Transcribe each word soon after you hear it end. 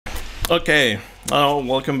Okay,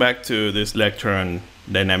 welcome back to this lecture on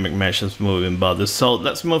dynamic meshes moving bodies. So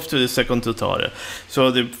let's move to the second tutorial.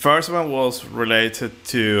 So the first one was related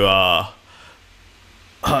to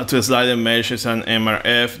sliding meshes and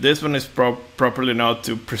MRF. This one is properly now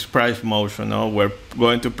to prescribe motion. We're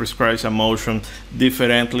going to prescribe a motion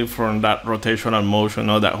differently from that rotational motion,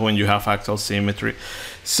 that when you have axial symmetry.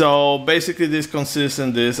 So basically this consists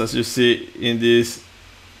in this, as you see in this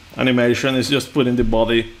animation, is just putting the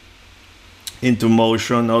body into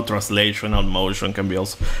motion, or translational motion, can be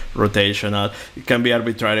also rotational, it can be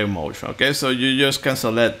arbitrary motion. Okay, so you just can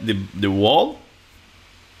select the wall,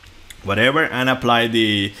 whatever, and apply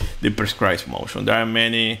the prescribed motion. There are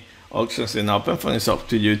many options in OpenFOAM. It's up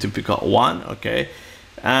to you to pick up one. Okay,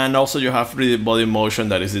 and also you have rigid body motion.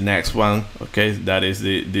 That is the next one. Okay, that is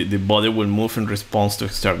the body will move in response to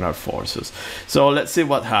external forces. So let's see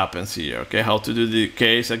what happens here. Okay, how to do the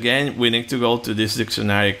case. Again, we need to go to this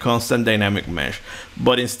dictionary, constant dynamic mesh,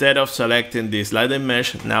 but instead of selecting the sliding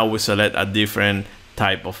mesh, now we select a different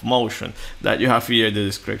type of motion that you have here in the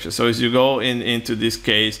description. So as you go into this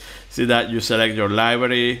case, see that you select your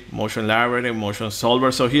library, motion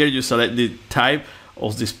solver. So here you select the type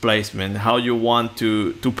of displacement, how you want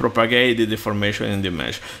to propagate the deformation in the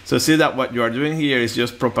mesh. So see that what you are doing here is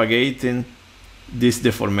just propagating this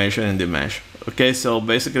deformation in the mesh. Okay, so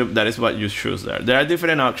basically that is what you choose there. There are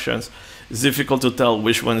different options. It's difficult to tell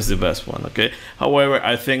which one is the best one. Okay, however,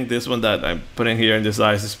 I think this one that I'm putting here in the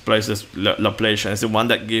slides displaces Laplacian is the one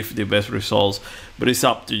that gives the best results, but it's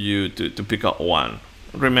up to you to pick up one.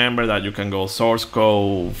 Remember that you can go source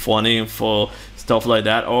code, font info, stuff like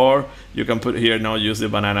that, or you can put here now, use the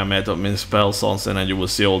banana method, means spell something, and you will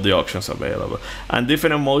see all the options available. And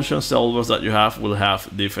different motion solvers that you have will have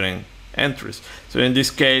different entries. So in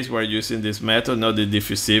this case, we're using this method, not the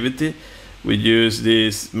diffusivity. We use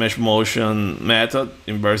this mesh motion method,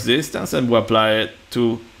 inverse distance, and we apply it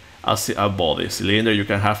to a body cylinder. You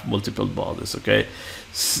can have multiple bodies. Okay,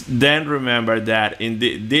 then remember that in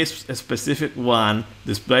this specific one,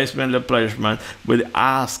 displacement Laplacian will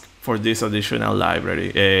ask for this additional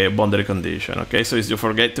library, boundary condition. Okay, so if you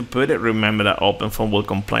forget to put it, remember that OpenFOAM will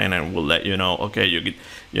complain and will let you know, okay,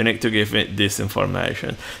 you need to give it this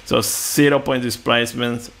information. So 0 point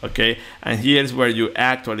displacements. Okay, and here's where you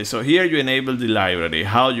actually, so here you enable the library,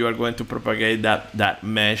 how you are going to propagate that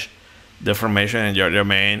mesh deformation in your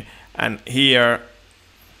domain, and here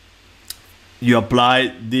you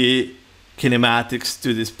apply the kinematics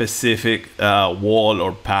to the specific wall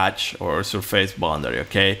or patch or surface boundary.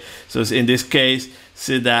 Okay, so in this case,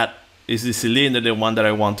 see that is the cylinder the one that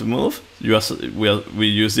I want to move. We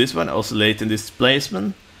use this one, oscillating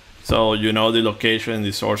displacement, so you know the location in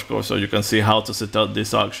the source code, so you can see how to set up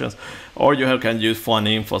these options, or you can use font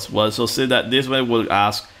info as well. So see that this one will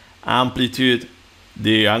ask amplitude,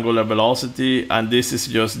 the angular velocity, and this is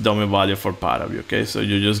just dummy value for part of you. Okay, so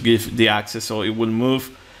you just give the axis, so it will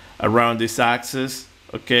move around this axis.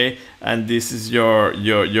 Okay, and this is your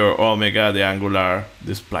omega, the angular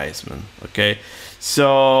displacement. Okay,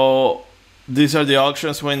 so these are the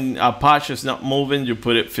options. When a patch is not moving, you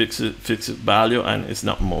put it fixed value, and it's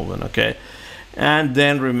not moving. Okay, and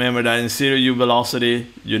then remember that in 0 u velocity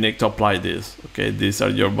you need to apply this. Okay, these are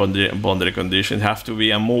your boundary conditions. Have to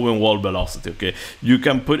be a moving wall velocity. Okay, you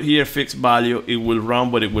can put here fixed value, it will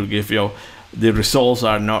run, but it will give you the results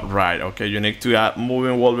are not right. Okay, you need to add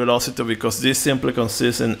moving wall velocity, because this simply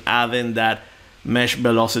consists in adding that mesh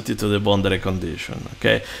velocity to the boundary condition.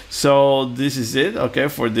 Okay, so this is it. Okay,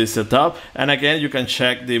 for this setup, and again you can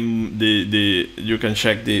check the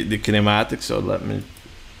kinematics. So let me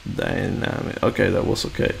dynamic. Okay, that was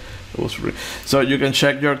okay. It was so you can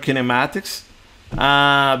check your kinematics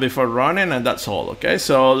before running, and that's all. Okay,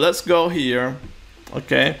 so let's go here.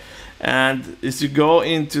 Okay, and as you go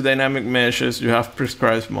into dynamic meshes, you have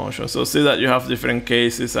prescribed motion. So see that you have different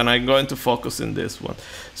cases, and I'm going to focus in this one.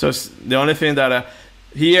 So the only thing that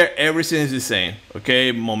here, everything is the same.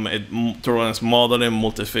 Okay, turbulence modeling,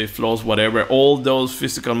 multi-phase flows, whatever, all those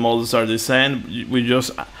physical models are the same.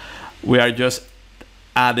 We are just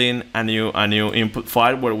adding a new input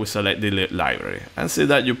file where we select the library, and see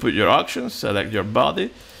that you put your options, select your body,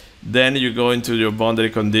 then you go into your boundary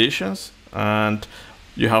conditions, and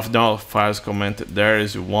you have no files commented. There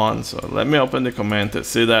is one. So let me open the commented.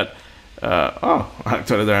 See that oh,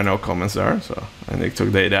 actually there are no comments there, so I need to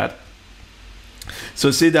update that.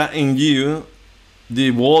 So see that in U,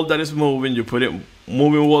 the wall that is moving, you put it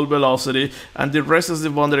moving wall velocity, and the rest of the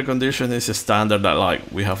boundary condition is a standard that like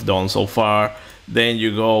we have done so far. then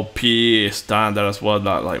you go P standard as well,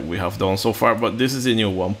 like we have done so far, but this is a new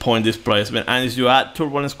one, point displacement. And if you add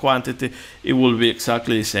turbulence quantity, it will be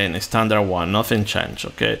exactly the same, standard one, nothing changed.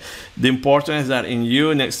 Okay, the important is that in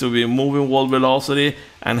U needs to be moving wall velocity,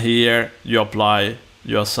 and here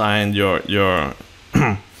you assign your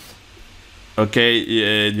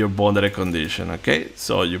okay, your boundary condition. Okay,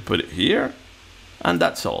 so you put it here, and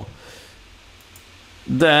that's all.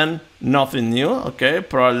 Then nothing new. Okay,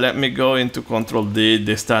 probably let me go into Control D,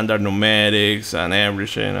 the standard numerics and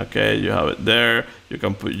everything. Okay, you have it there. You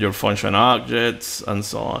can put your function objects and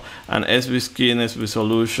so on, and SV skin, SV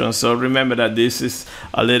solution. So remember that this is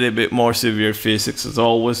a little bit more severe physics. As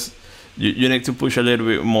always, you need to push a little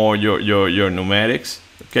bit more your numerics.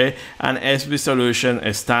 Okay, and SV solution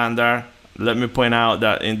is standard. Let me point out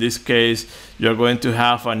that in this case you're going to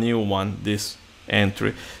have a new one, this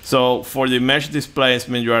entry. So for the mesh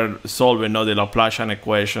displacement, you are solving the Laplacian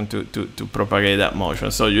equation to propagate that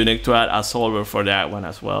motion. So you need to add a solver for that one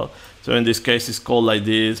as well. So in this case it's called like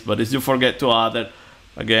this, but if you forget to add it,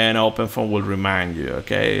 again OpenFOAM will remind you.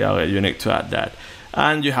 Okay, you need to add that.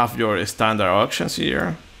 And you have your standard options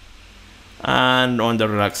here, and on the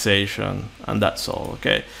relaxation, and that's all.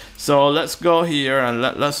 Okay, so let's go here and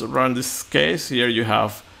let's run this case. Here you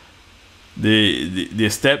have the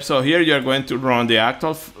steps. So here you're going to run the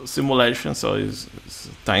actual simulation, so it's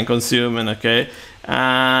time consuming. Okay,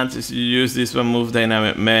 and if you use this one, move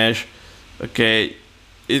dynamic mesh, okay,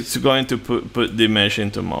 it's going to put the mesh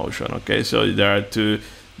into motion. Okay, so there are two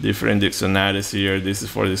different dictionaries here. This is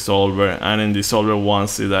for the solver, and in the solver one,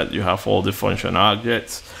 see that you have all the function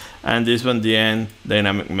objects, and this one, the end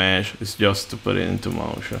dynamic mesh, is just to put it into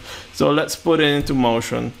motion. So let's put it into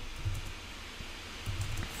motion.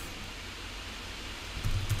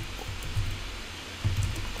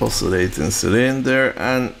 Oscillating cylinder,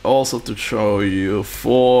 and also to show you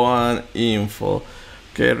FOAM info.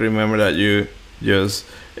 Okay, remember that you just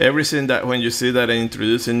everything that when you see that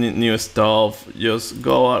introducing new stuff, just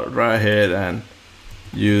go right ahead and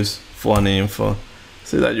use FOAM info.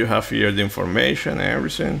 See that you have here the information,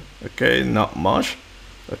 everything. Okay, not much.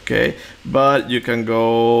 Okay, but you can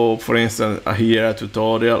go, for instance, here a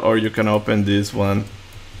tutorial, or you can open this one,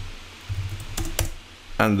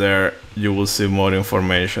 and there you will see more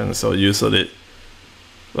information. So usually,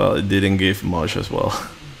 well, it didn't give much as well.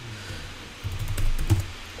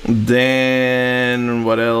 Then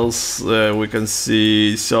what else we can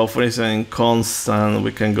see? So for instance, in constant,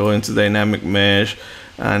 we can go into dynamic mesh,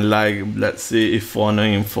 and like, let's see if FOAM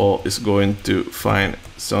info is going to find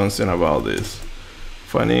something about this.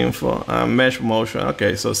 FOAM info, mesh motion.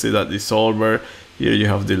 Okay, so see that the solver, here you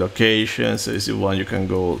have the location. So if you want, you can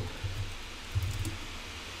go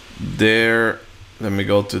there. Let me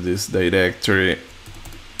go to this directory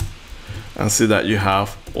and see that you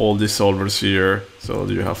have all the solvers here. So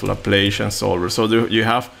you have Laplacian solver. So you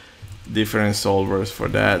have different solvers for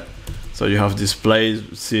that. So you have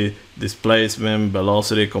displacement,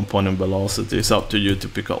 velocity, component velocity. It's up to you to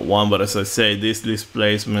pick up one. But as I say, this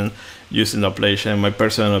displacement using Laplacian, in my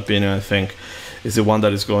personal opinion, I think is the one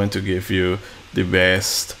that is going to give you the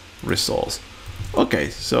best results. Okay,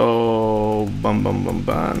 so bam.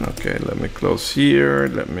 Okay, let me close here,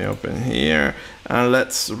 let me open here, and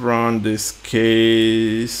let's run this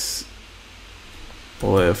case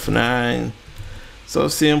F9. So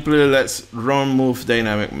simply let's run move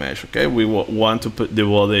dynamic mesh. Okay, we want to put the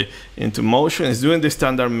body into motion. It's doing the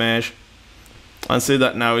standard mesh, and see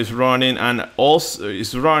that now it's running, and also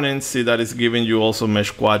it's running. See that it's giving you also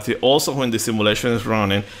mesh quality. Also when the simulation is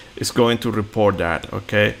running, it's going to report that.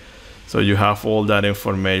 Okay, so you have all that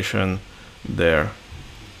information there.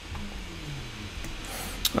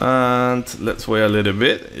 And let's wait a little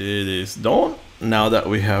bit. It is done. Now that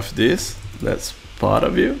we have this, let's part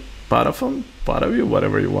of view,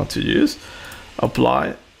 whatever you want to use,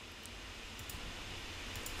 apply.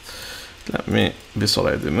 Let me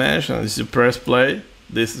visualize the mesh, and as you press play,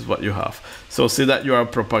 this is what you have. So see that you are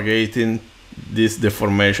propagating this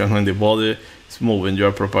deformation when the body is moving. You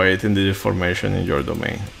are propagating the deformation in your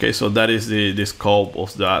domain. Okay, so that is the scope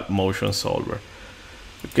of that motion solver.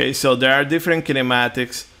 Okay, so there are different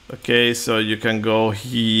kinematics. Okay, so you can go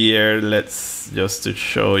here. Let's just to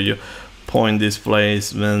show you point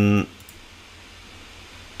displacement.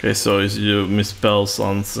 Okay, so if you misspell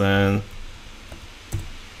something,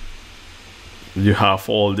 you have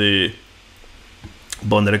all the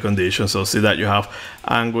boundary conditions. So see that you have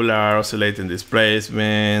angular, oscillating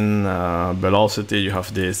displacement, velocity. You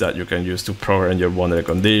have this that you can use to program your boundary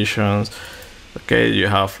conditions. Okay, you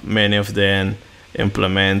have many of them,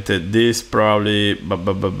 implemented. This probably,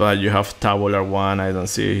 but you have tabular one. I don't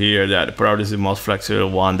see here. That probably is the most flexible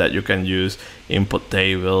one that you can use, input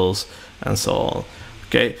tables and so on.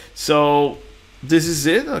 Okay, so this is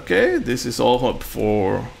it. Okay, this is all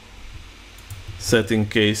for setting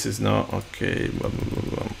cases now. Okay,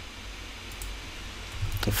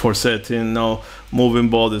 for setting now moving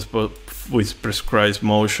bodies with prescribed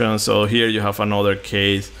motion. So here you have another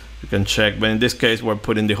case you can check, but in this case we're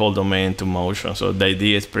putting the whole domain into motion, so the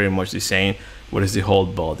idea is pretty much the same, what is the whole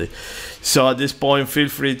body. So at this point, feel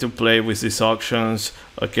free to play with these options.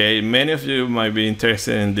 Okay, many of you might be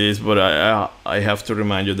interested in this, but I have to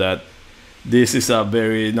remind you that this is a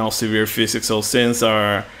very severe physics, so things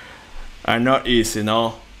are not easy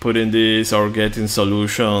putting this or getting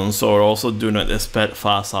solutions, or also do not expect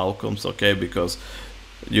fast outcomes, okay, because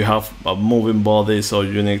you have a moving body, so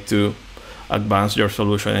you need to advance your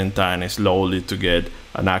solution in time slowly to get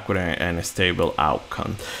an accurate and stable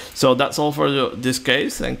outcome. So that's all for this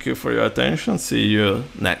case. Thank you for your attention. See you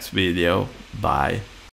next video. Bye.